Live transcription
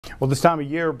Well, this time of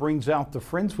year brings out the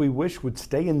friends we wish would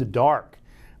stay in the dark.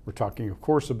 We're talking, of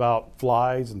course, about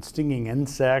flies and stinging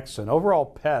insects and overall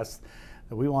pests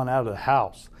that we want out of the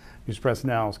house. News Press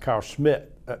Now's Kyle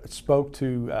Schmidt spoke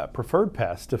to Preferred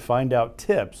Pests to find out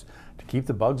tips to keep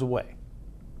the bugs away.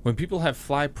 When people have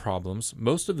fly problems,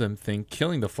 most of them think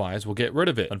killing the flies will get rid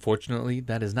of it. Unfortunately,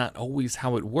 that is not always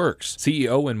how it works.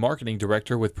 CEO and Marketing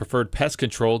Director with Preferred Pest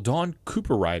Control, Dawn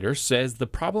Cooper says the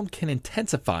problem can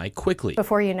intensify quickly.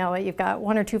 Before you know it, you've got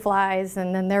 1 or 2 flies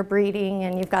and then they're breeding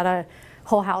and you've got a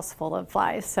whole house full of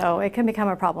flies, so it can become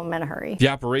a problem in a hurry. The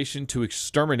operation to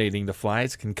exterminating the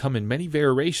flies can come in many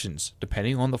variations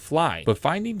depending on the fly, but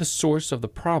finding the source of the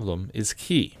problem is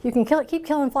key. You can keep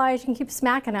killing flies, you can keep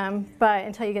smacking them, but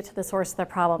until you get to the source of the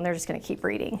problem, they're just going to keep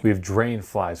breeding. We have drain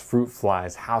flies, fruit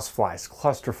flies, house flies,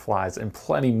 cluster flies, and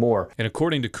plenty more. And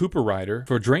according to Cooper,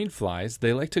 for drain flies,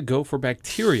 they like to go for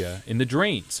bacteria in the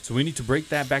drains, so we need to break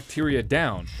that bacteria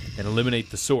down and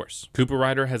eliminate the source.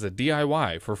 Cooper has a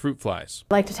DIY for fruit flies.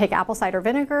 I like to take apple cider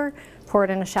vinegar, pour it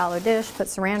in a shallow dish, put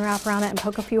saran wrap around it, and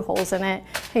poke a few holes in it.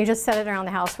 And you just set it around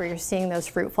the house where you're seeing those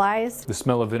fruit flies. The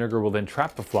smell of vinegar will then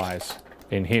trap the flies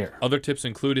in here. Other tips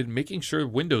included making sure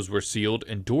windows were sealed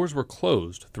and doors were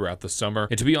closed throughout the summer,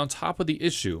 and to be on top of the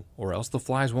issue, or else the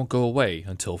flies won't go away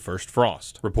until first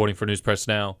frost. Reporting for News Press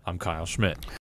Now, I'm Kyle Schmidt.